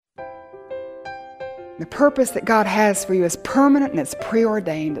The purpose that God has for you is permanent and it's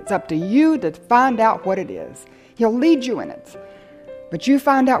preordained. It's up to you to find out what it is. He'll lead you in it, but you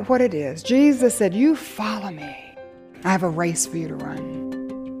find out what it is. Jesus said, you follow me. I have a race for you to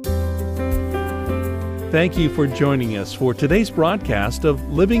run. Thank you for joining us for today's broadcast of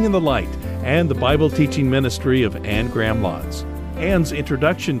Living in the Light and the Bible teaching ministry of Anne Graham Lotz. Anne's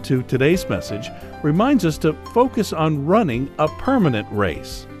introduction to today's message reminds us to focus on running a permanent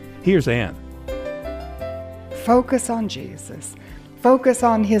race. Here's Anne. Focus on Jesus. Focus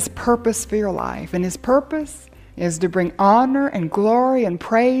on His purpose for your life. And His purpose is to bring honor and glory and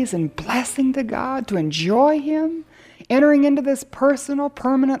praise and blessing to God, to enjoy Him, entering into this personal,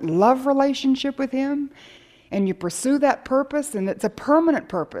 permanent love relationship with Him. And you pursue that purpose, and it's a permanent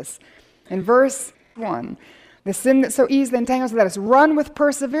purpose. In verse 1, the sin that so easily entangles, let us run with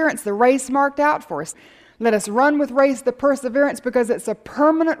perseverance the race marked out for us. Let us run with race the perseverance, because it's a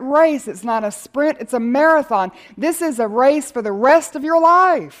permanent race. It's not a sprint, it's a marathon. This is a race for the rest of your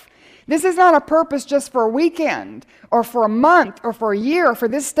life. This is not a purpose just for a weekend or for a month or for a year or for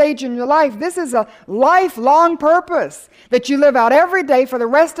this stage in your life. This is a lifelong purpose that you live out every day for the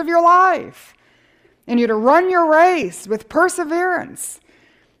rest of your life. And you're to run your race with perseverance.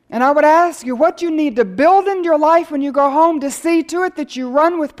 And I would ask you what you need to build into your life when you go home to see to it that you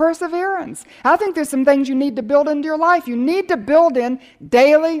run with perseverance. I think there's some things you need to build into your life. You need to build in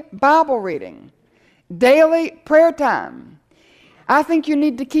daily Bible reading, daily prayer time. I think you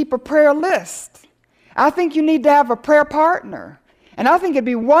need to keep a prayer list. I think you need to have a prayer partner. And I think it'd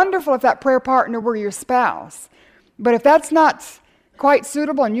be wonderful if that prayer partner were your spouse. But if that's not quite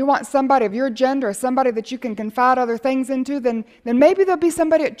suitable and you want somebody of your gender or somebody that you can confide other things into, then maybe there'll be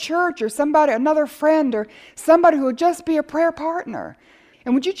somebody at church or somebody, another friend or somebody who would just be a prayer partner.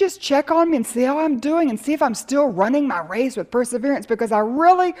 And would you just check on me and see how I'm doing and see if I'm still running my race with perseverance, because I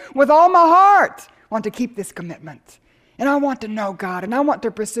really, with all my heart, want to keep this commitment. And I want to know God, and I want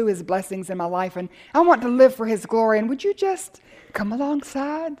to pursue His blessings in my life, and I want to live for His glory. And would you just come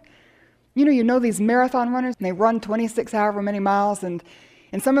alongside? You know these marathon runners, and they run 26 however many miles, and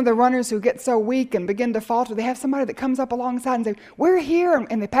some of the runners who get so weak and begin to falter, they have somebody that comes up alongside and say, we're here,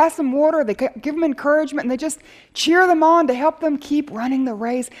 and they pass them water, they give them encouragement, and they just cheer them on to help them keep running the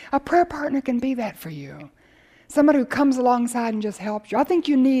race. A prayer partner can be that for you. Somebody who comes alongside and just helps you. I think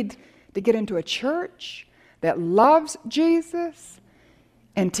you need to get into a church that loves Jesus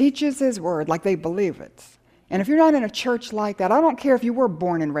and teaches His word like they believe it. And if you're not in a church like that, I don't care if you were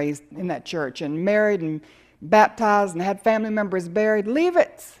born and raised in that church and married and baptized and had family members buried, leave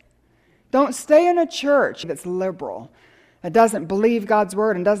it. Don't stay in a church that's liberal, that doesn't believe God's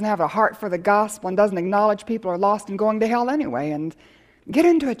word and doesn't have a heart for the gospel and doesn't acknowledge people are lost and going to hell anyway. And get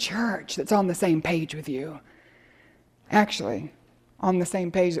into a church that's on the same page with you. Actually, on the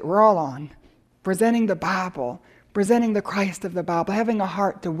same page that we're all on, presenting the Bible, presenting the Christ of the Bible, having a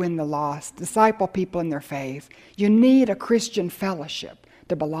heart to win the lost, disciple people in their faith. You need a Christian fellowship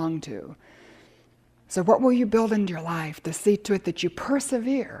to belong to. So what will you build into your life to see to it that you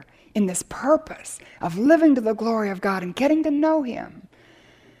persevere in this purpose of living to the glory of God and getting to know Him?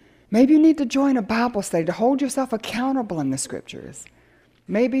 Maybe you need to join a Bible study to hold yourself accountable in the Scriptures.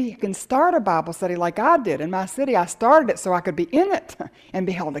 Maybe you can start a Bible study like I did in my city. I started it so I could be in it and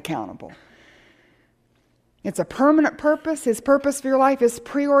be held accountable. It's a permanent purpose. His purpose for your life is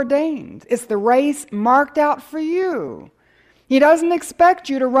preordained. It's the race marked out for you. He doesn't expect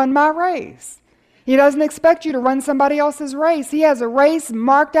you to run my race. He doesn't expect you to run somebody else's race. He has a race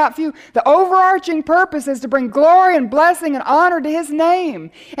marked out for you. The overarching purpose is to bring glory and blessing and honor to His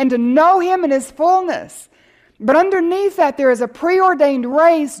name and to know Him in His fullness. But underneath that, there is a preordained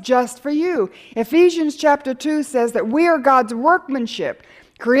race just for you. Ephesians chapter 2 says that we are God's workmanship,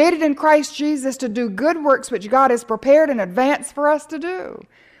 created in Christ Jesus to do good works which God has prepared in advance for us to do.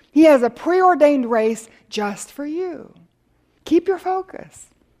 He has a preordained race just for you. Keep your focus.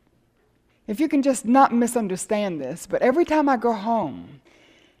 If you can just not misunderstand this, but every time I go home,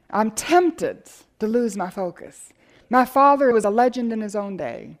 I'm tempted to lose my focus. My father was a legend in his own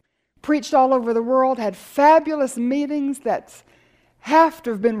day. Preached all over the world, had fabulous meetings that have to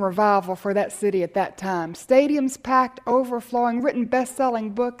have been revival for that city at that time. Stadiums packed, overflowing, written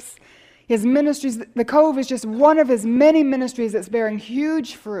best-selling books. His ministries, the Cove is just one of his many ministries that's bearing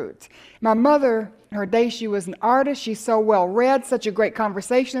huge fruit. My mother, in her day, she was an artist. She's so well-read, such a great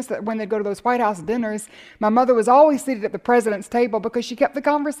conversationalist that when they go to those White House dinners, my mother was always seated at the president's table because she kept the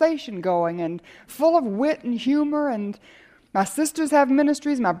conversation going and full of wit and humor. And my sisters have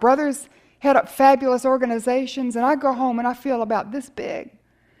ministries. My brothers head up fabulous organizations, and I go home and I feel about this big.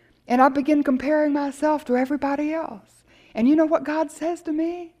 And I begin comparing myself to everybody else. And you know what God says to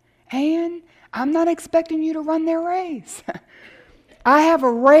me? Ann, I'm not expecting you to run their race. I have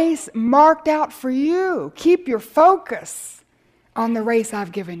a race marked out for you. Keep your focus on the race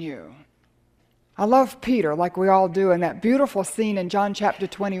I've given you. I love Peter, like we all do, in that beautiful scene in John chapter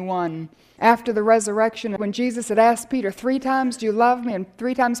 21. After the resurrection, when Jesus had asked Peter 3 times, do you love me? And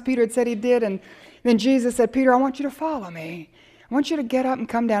 3 times Peter had said he did. And then Jesus said, Peter, I want you to follow me. I want you to get up and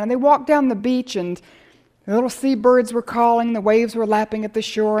come down. And they walked down the beach, and the little seabirds were calling, the waves were lapping at the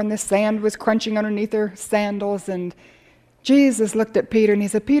shore, and the sand was crunching underneath their sandals. And Jesus looked at Peter and he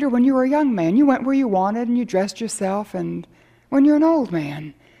said, Peter, when you were a young man, you went where you wanted and you dressed yourself. And when you're an old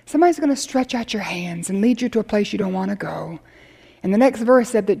man, somebody's going to stretch out your hands and lead you to a place you don't want to go. And the next verse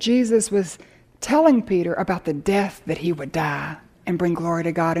said that Jesus was telling Peter about the death that he would die and bring glory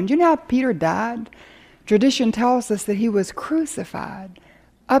to God. And do you know how Peter died? Tradition tells us that he was crucified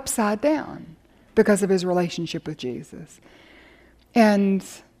upside down because of his relationship with Jesus. And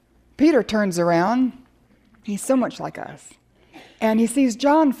Peter turns around. He's so much like us. And he sees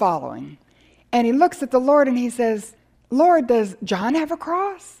John following. And he looks at the Lord and he says, Lord, does John have a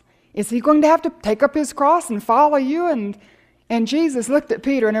cross? Is he going to have to take up his cross and follow you? And Jesus looked at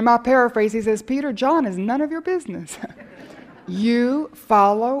Peter, and in my paraphrase, he says, Peter, John is none of your business. You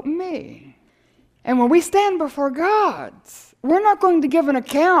follow me. And when we stand before God, we're not going to give an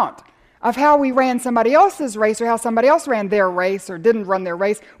account of how we ran somebody else's race or how somebody else ran their race or didn't run their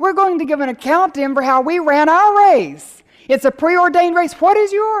race. We're going to give an account to him for how we ran our race. It's a preordained race. What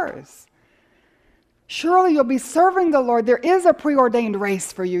is yours? Surely you'll be serving the Lord. There is a preordained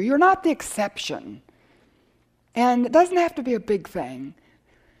race for you. You're not the exception. And it doesn't have to be a big thing.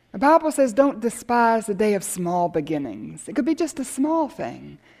 The Bible says don't despise the day of small beginnings. It could be just a small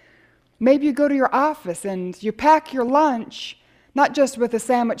thing. Maybe you go to your office and you pack your lunch, not just with a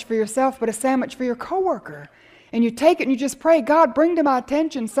sandwich for yourself, but a sandwich for your coworker. And you take it and you just pray, God, bring to my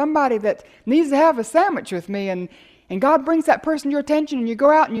attention somebody that needs to have a sandwich with me. And God brings that person to your attention, and you go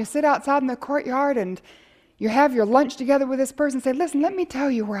out and you sit outside in the courtyard and you have your lunch together with this person and say, listen, let me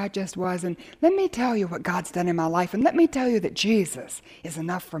tell you where I just was, and let me tell you what God's done in my life, and let me tell you that Jesus is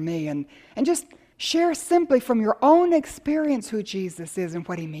enough for me. And just share simply from your own experience who Jesus is and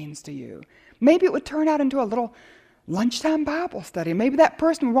what he means to you. Maybe it would turn out into a little lunchtime Bible study. Maybe that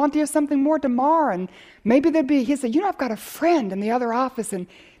person would want to hear something more tomorrow, and maybe he said, I've got a friend in the other office, and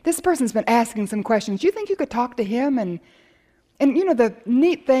this person's been asking some questions. Do you think you could talk to him? And the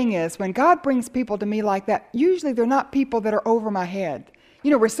neat thing is, when God brings people to me like that, usually they're not people that are over my head.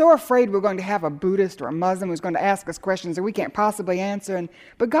 We're so afraid we're going to have a Buddhist or a Muslim who's going to ask us questions that we can't possibly answer.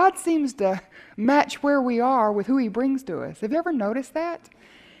 But God seems to match where we are with who he brings to us. Have you ever noticed that?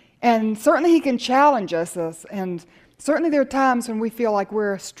 And certainly he can challenge us, and certainly there are times when we feel like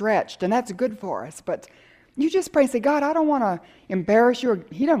we're stretched, and that's good for us. But you just pray and say, God, I don't want to embarrass you.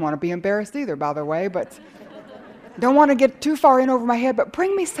 He doesn't want to be embarrassed either, by the way, but don't want to get too far in over my head. But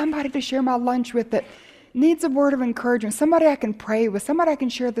bring me somebody to share my lunch with that needs a word of encouragement, somebody I can pray with, somebody I can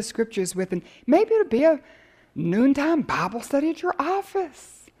share the scriptures with, and maybe it'll be a noontime Bible study at your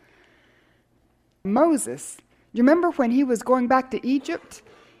office. Moses, you remember when he was going back to Egypt?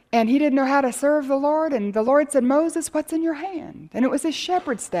 And he didn't know how to serve the Lord. And the Lord said, Moses, what's in your hand? And it was his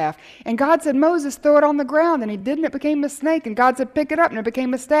shepherd's staff. And God said, Moses, throw it on the ground. And he didn't. It became a snake. And God said, pick it up. And it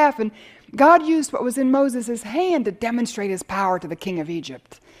became a staff. And God used what was in Moses' hand to demonstrate his power to the king of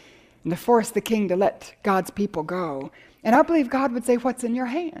Egypt and to force the king to let God's people go. And I believe God would say, what's in your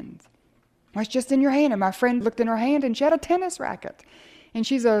hand? What's just in your hand? And my friend looked in her hand and she had a tennis racket. And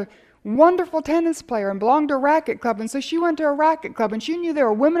she's a wonderful tennis player and belonged to a racket club. And so she went to a racket club, and she knew there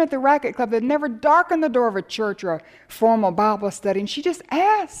were women at the racket club that never darkened the door of a church or a formal Bible study. And she just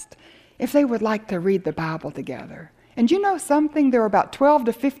asked if they would like to read the Bible together. And you know something? There were about 12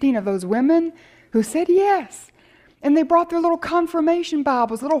 to 15 of those women who said yes. And they brought their little confirmation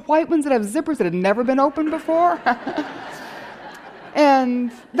Bibles, little white ones that have zippers that had never been opened before.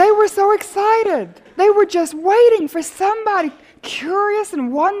 And they were so excited. They were just waiting for somebody, curious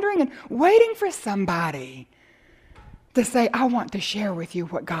and wondering and waiting for somebody to say, I want to share with you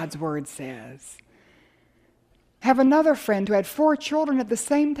what God's word says. Have another friend who had 4 children at the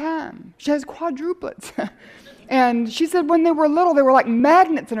same time. She has quadruplets. And she said when they were little, they were like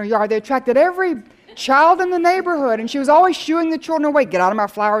magnets in her yard. They attracted every child in the neighborhood. And she was always shooing the children away. Get out of my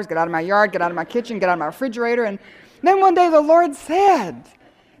flowers, get out of my yard, get out of my kitchen, get out of my refrigerator. And then one day the Lord said,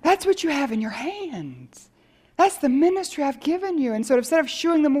 that's what you have in your hands. That's the ministry I've given you. And so instead of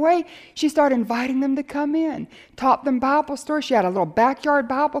shooing them away, she started inviting them to come in, taught them Bible stories. She had a little backyard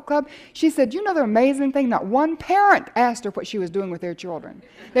Bible club. She said, you know the amazing thing? Not one parent asked her what she was doing with their children.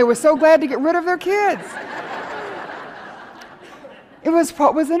 They were so glad to get rid of their kids. It was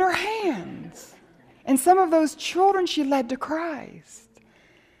what was in her hands. And some of those children she led to Christ.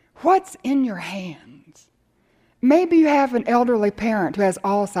 What's in your hands? Maybe you have an elderly parent who has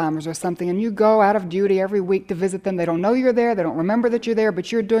Alzheimer's or something, and you go out of duty every week to visit them. They don't know you're there. They don't remember that you're there,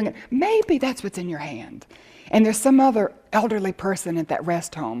 but you're doing it. Maybe that's what's in your hand. And there's some other elderly person at that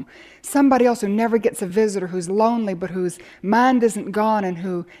rest home, somebody else who never gets a visitor, who's lonely, but whose mind isn't gone and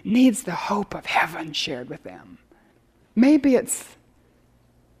who needs the hope of heaven shared with them. Maybe it's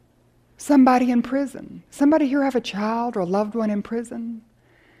somebody in prison. Somebody here have a child or a loved one in prison,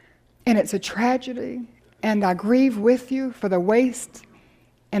 and it's a tragedy, and I grieve with you for the waste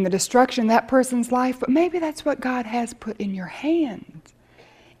and the destruction of that person's life, but maybe that's what God has put in your hand.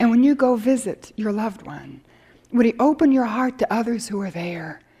 And when you go visit your loved one, would He open your heart to others who are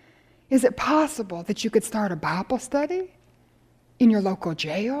there? Is it possible that you could start a Bible study in your local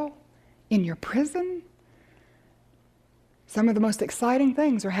jail, in your prison? Some of the most exciting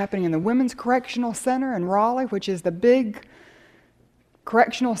things are happening in the Women's Correctional Center in Raleigh, which is the big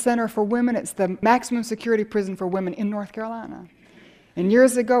correctional center for women. It's the maximum security prison for women in North Carolina. And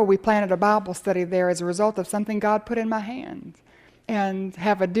years ago, we planted a Bible study there as a result of something God put in my hand. And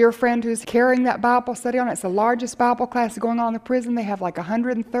have a dear friend who's carrying that Bible study on. It's the largest Bible class going on in the prison. They have like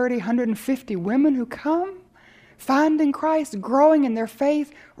 130, 150 women who come, finding Christ, growing in their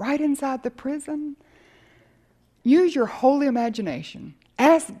faith right inside the prison. Use your holy imagination.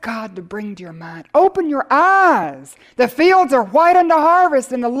 Ask God to bring to your mind. Open your eyes. The fields are white unto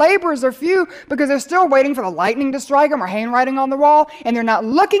harvest, and the laborers are few because they're still waiting for the lightning to strike them or handwriting on the wall, and they're not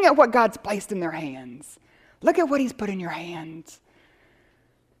looking at what God's placed in their hands. Look at what He's put in your hands.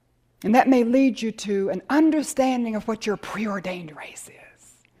 And that may lead you to an understanding of what your preordained race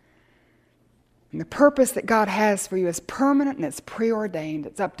is. And the purpose that God has for you is permanent and it's preordained.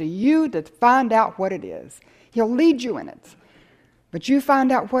 It's up to you to find out what it is. He'll lead you in it. But you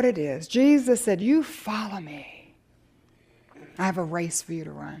find out what it is. Jesus said, you follow me. I have a race for you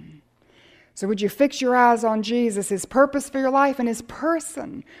to run. So would you fix your eyes on Jesus, His purpose for your life and His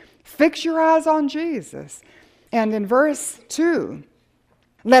person? Fix your eyes on Jesus. And in verse 2,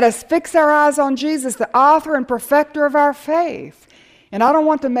 let us fix our eyes on Jesus, the author and perfecter of our faith. And I don't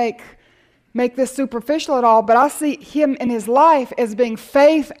want to make this superficial at all, but I see Him in His life as being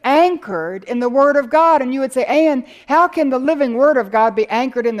faith anchored in the Word of God. And you would say, Ann, how can the living Word of God be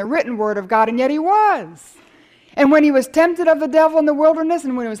anchored in the written Word of God? And yet He was. And when He was tempted of the devil in the wilderness,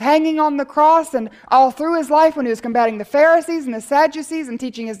 and when He was hanging on the cross, and all through His life when He was combating the Pharisees and the Sadducees and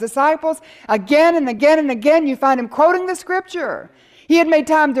teaching His disciples, again and again and again you find Him quoting the Scripture. He had made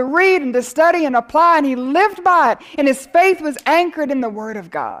time to read and to study and apply, and He lived by it, and His faith was anchored in the Word of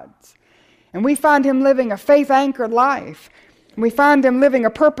God. And we find Him living a faith-anchored life. We find Him living a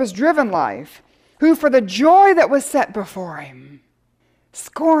purpose-driven life, who for the joy that was set before Him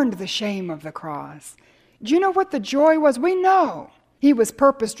scorned the shame of the cross. Do you know what the joy was? We know He was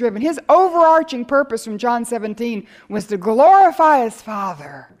purpose-driven. His overarching purpose from John 17 was to glorify His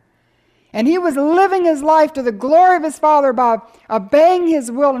Father. And He was living His life to the glory of His Father by obeying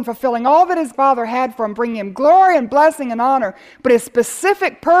His will and fulfilling all that His Father had for Him, bringing Him glory and blessing and honor. But His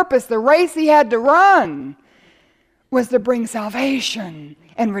specific purpose, the race He had to run, was to bring salvation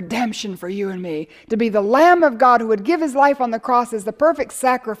and redemption for you and me, to be the Lamb of God who would give His life on the cross as the perfect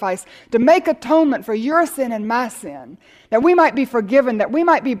sacrifice to make atonement for your sin and my sin, that we might be forgiven, that we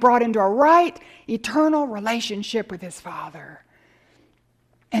might be brought into a right, eternal relationship with His Father.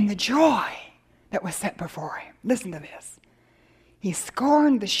 And the joy that was set before Him. Listen to this. He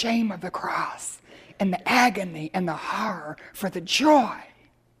scorned the shame of the cross and the agony and the horror for the joy.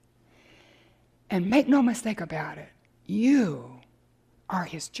 And make no mistake about it, you are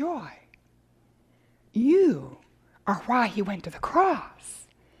His joy. You are why He went to the cross.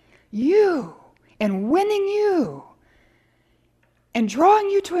 You, and winning you, and drawing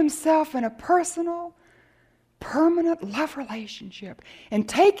you to Himself in a personal, permanent love relationship, and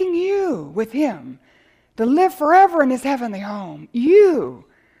taking you with Him to live forever in His heavenly home. You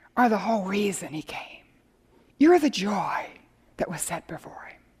are the whole reason He came. You're the joy that was set before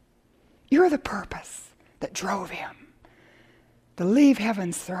Him. You're the purpose that drove Him to leave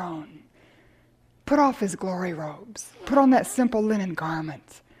heaven's throne, put off His glory robes, put on that simple linen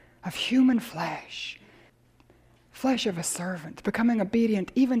garment of human flesh, flesh of a servant, becoming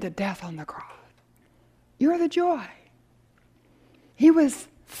obedient even to death on the cross. You're the joy. He was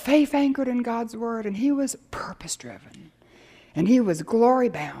faith anchored in God's Word, and He was purpose driven, and He was glory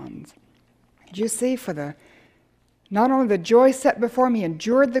bound. Did you see, for not only the joy set before Him, He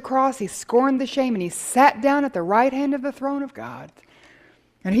endured the cross, He scorned the shame, and He sat down at the right hand of the throne of God.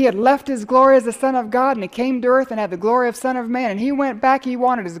 And he had left his glory as the Son of God, and he came to earth and had the glory of Son of Man. And he went back, he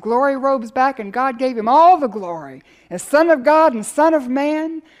wanted his glory robes back, and God gave him all the glory as Son of God and Son of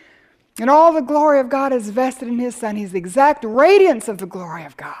Man. And all the glory of God is vested in his Son. He's the exact radiance of the glory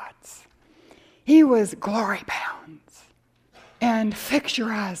of God. He was glory bound. And fix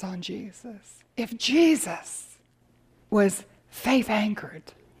your eyes on Jesus. If Jesus was faith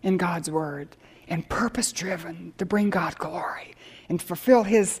anchored in God's word and purpose driven to bring God glory and fulfill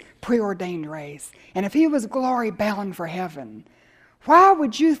his preordained race, and if he was glory bound for heaven, why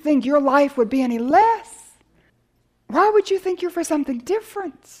would you think your life would be any less? Why would you think you're for something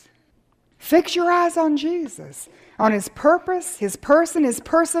different? Fix your eyes on Jesus, on his purpose, his person, his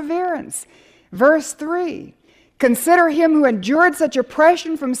perseverance. Verse 3, consider him who endured such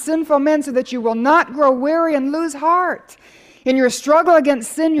oppression from sinful men so that you will not grow weary and lose heart. In your struggle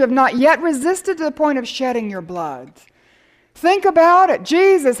against sin, you have not yet resisted to the point of shedding your blood. Think about it.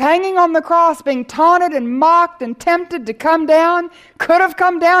 Jesus hanging on the cross, being taunted and mocked and tempted to come down, could have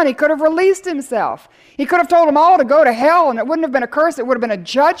come down. He could have released himself. He could have told them all to go to hell, and it wouldn't have been a curse. It would have been a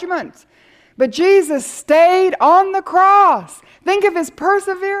judgment. But Jesus stayed on the cross. Think of his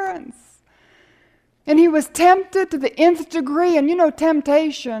perseverance. And he was tempted to the nth degree. And you know,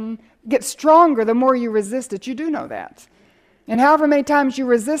 temptation gets stronger the more you resist it. You do know that. And however many times you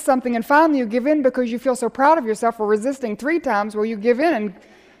resist something and finally you give in because you feel so proud of yourself for resisting 3 times, well, you give in and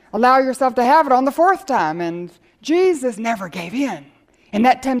allow yourself to have it on the 4th time. And Jesus never gave in. And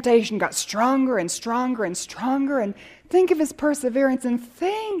that temptation got stronger and stronger and stronger. And think of his perseverance and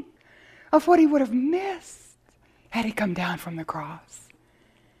think of what he would have missed had he come down from the cross.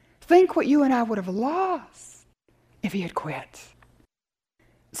 Think what you and I would have lost if he had quit.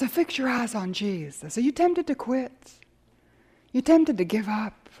 So fix your eyes on Jesus. Are you tempted to quit? You're tempted to give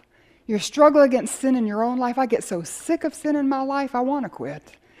up. You're struggling against sin in your own life. I get so sick of sin in my life, I want to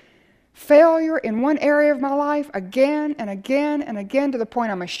quit. Failure in one area of my life again and again and again to the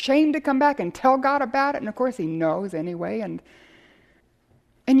point I'm ashamed to come back and tell God about it. And of course he knows anyway. And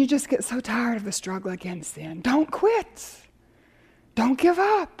you just get so tired of the struggle against sin. Don't quit. Don't give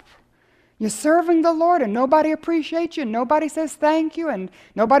up. You're serving the Lord and nobody appreciates you and nobody says thank you and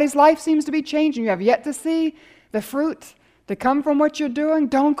nobody's life seems to be changing. You have yet to see the fruit to come from what you're doing.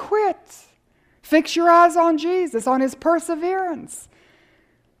 Don't quit. Fix your eyes on Jesus, on his perseverance.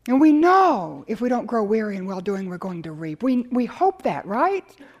 And we know if we don't grow weary in well-doing, we're going to reap. We hope that, right?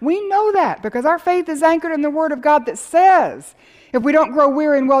 We know that because our faith is anchored in the Word of God that says if we don't grow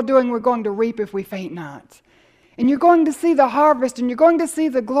weary in well-doing, we're going to reap if we faint not. And you're going to see the harvest and you're going to see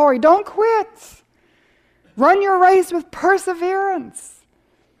the glory. Don't quit. Run your race with perseverance.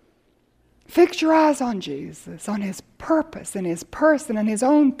 Fix your eyes on Jesus, on his purpose and his person and his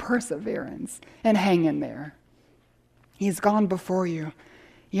own perseverance, and hang in there. He's gone before you.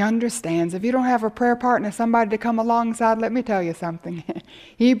 He understands. If you don't have a prayer partner, somebody to come alongside, let me tell you something.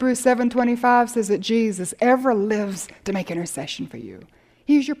 Hebrews 7:25 says that Jesus ever lives to make intercession for you.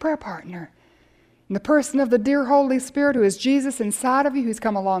 He's your prayer partner. In the person of the dear Holy Spirit, who is Jesus inside of you, who's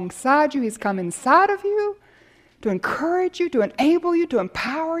come alongside you, he's come inside of you to encourage you, to enable you, to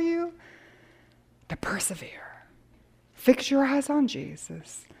empower you, to persevere. Fix your eyes on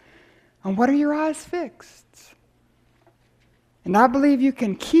Jesus. And what are your eyes fixed? And I believe you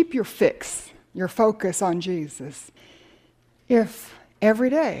can keep your focus on Jesus, if every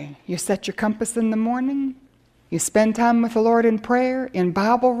day you set your compass in the morning, you spend time with the Lord in prayer, in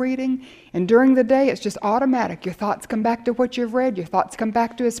Bible reading, and during the day it's just automatic. Your thoughts come back to what you've read, your thoughts come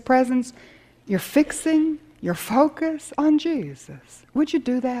back to his presence. You're fixing your focus on Jesus. Would you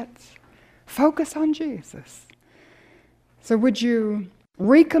do that? Focus on Jesus. So would you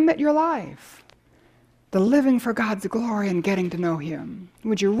recommit your life to living for God's glory and getting to know him?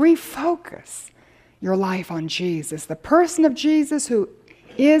 Would you refocus your life on Jesus, the person of Jesus who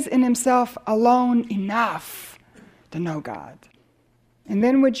is in himself alone enough to know God? And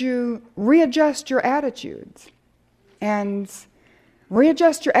then would you readjust your attitudes and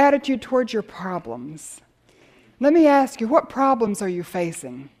readjust your attitude towards your problems? Let me ask you, what problems are you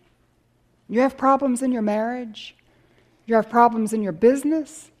facing? You have problems in your marriage? You have problems in your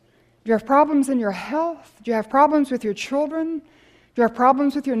business? You have problems in your health? Do you have problems with your children? Do you have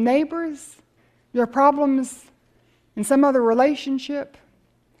problems with your neighbors? Do you have problems in some other relationship?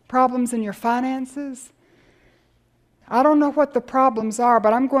 Problems in your finances? I don't know what the problems are,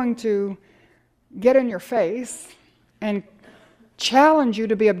 but I'm going to get in your face and challenge you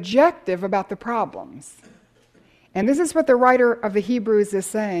to be objective about the problems. And this is what the writer of the Hebrews is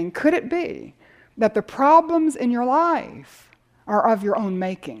saying. Could it be that the problems in your life are of your own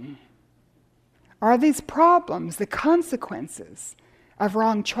making? Are these problems the consequences of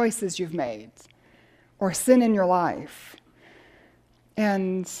wrong choices you've made or sin in your life.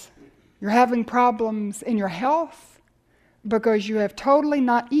 And you're having problems in your health because you have totally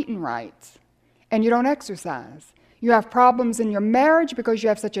not eaten right and you don't exercise. You have problems in your marriage because you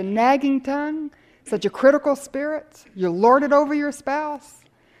have such a nagging tongue, such a critical spirit. You lord it over your spouse.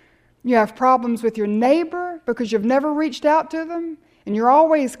 You have problems with your neighbor because you've never reached out to them and you're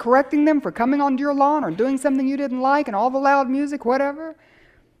always correcting them for coming onto your lawn or doing something you didn't like and all the loud music, whatever.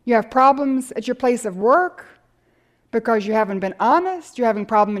 You have problems at your place of work because you haven't been honest. You're having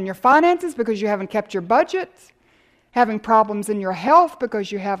problems in your finances because you haven't kept your budget. Having problems in your health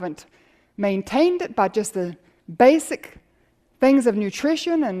because you haven't maintained it by just the basic things of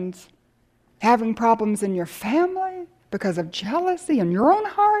nutrition, and having problems in your family because of jealousy in your own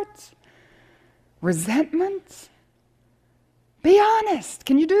heart, resentment. Be honest.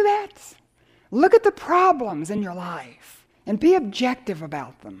 Can you do that? Look at the problems in your life and be objective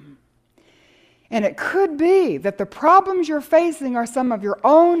about them. And it could be that the problems you're facing are some of your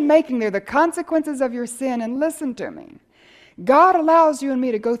own making. They're the consequences of your sin. And listen to me. God allows you and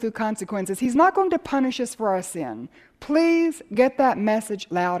me to go through consequences. He's not going to punish us for our sin. Please get that message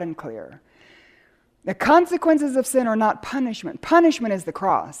loud and clear. The consequences of sin are not punishment. Punishment is the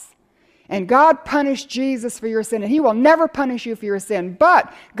cross. And God punished Jesus for your sin, and He will never punish you for your sin.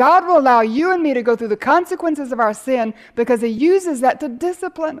 But God will allow you and me to go through the consequences of our sin because He uses that to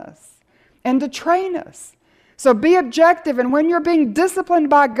discipline us and to train us. So be objective, and when you're being disciplined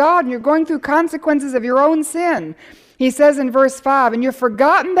by God and you're going through consequences of your own sin, He says in verse 5, and you've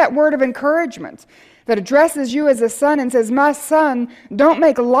forgotten that word of encouragement that addresses you as a son and says, my son, don't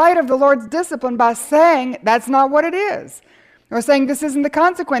make light of the Lord's discipline by saying that's not what it is. Or saying this isn't the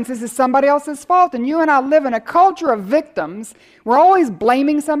consequence, this is somebody else's fault. And you and I live in a culture of victims. We're always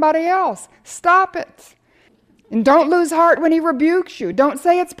blaming somebody else. Stop it. And don't lose heart when He rebukes you. Don't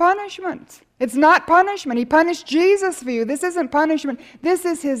say it's punishment. It's not punishment. He punished Jesus for you. This isn't punishment. This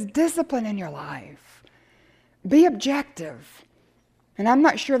is His discipline in your life. Be objective. And I'm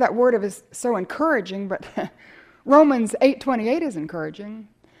not sure that word is so encouraging, but Romans 8:28 is encouraging.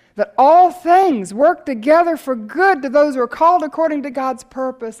 That all things work together for good to those who are called according to God's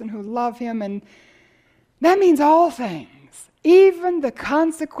purpose and who love Him. And that means all things, even the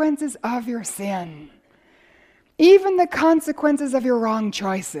consequences of your sin, even the consequences of your wrong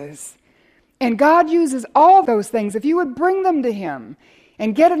choices. And God uses all those things. If you would bring them to Him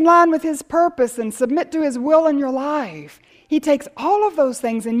and get in line with His purpose and submit to His will in your life, He takes all of those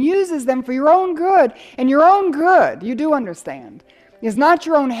things and uses them for your own good. And your own good, you do understand, is not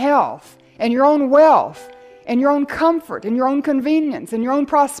your own health and your own wealth and your own comfort and your own convenience and your own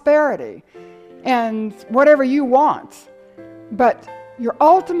prosperity and whatever you want. But your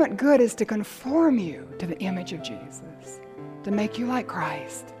ultimate good is to conform you to the image of Jesus, to make you like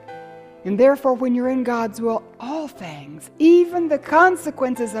Christ. And therefore, when you're in God's will, all things, even the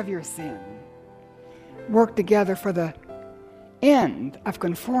consequences of your sin, work together for the end of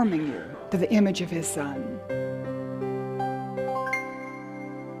conforming you to the image of His Son.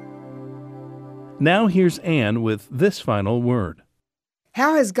 Now here's Anne with this final word.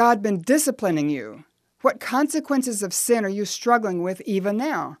 How has God been disciplining you? What consequences of sin are you struggling with even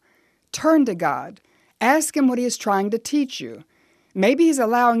now? Turn to God. Ask Him what He is trying to teach you. Maybe He's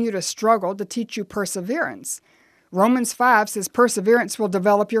allowing you to struggle to teach you perseverance. Romans 5 says perseverance will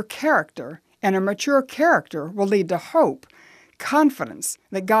develop your character, and a mature character will lead to hope, confidence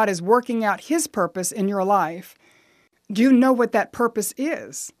that God is working out His purpose in your life. Do you know what that purpose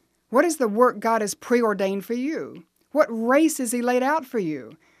is? What is the work God has preordained for you? What race has He laid out for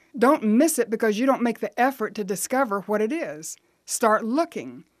you? Don't miss it because you don't make the effort to discover what it is. Start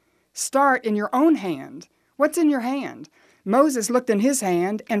looking. Start in your own hand. What's in your hand? Moses looked in his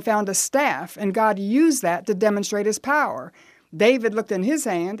hand and found a staff, and God used that to demonstrate His power. David looked in his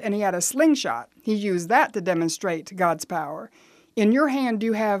hand and he had a slingshot. He used that to demonstrate God's power. In your hand, do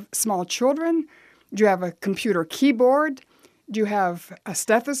you have small children? Do you have a computer keyboard? Do you have a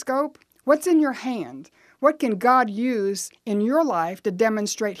stethoscope? What's in your hand? What can God use in your life to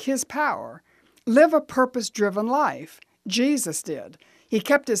demonstrate His power? Live a purpose-driven life. Jesus did. He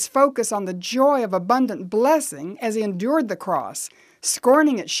kept His focus on the joy of abundant blessing as He endured the cross,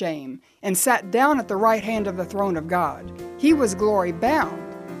 scorning its shame, and sat down at the right hand of the throne of God. He was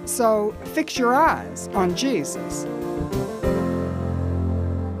glory-bound. So fix your eyes on Jesus.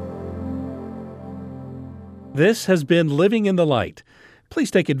 This has been Living in the Light.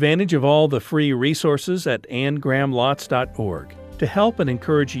 Please take advantage of all the free resources at anngrahamlotz.org to help and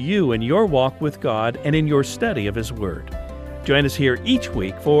encourage you in your walk with God and in your study of His Word. Join us here each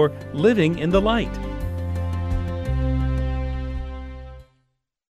week for Living in the Light.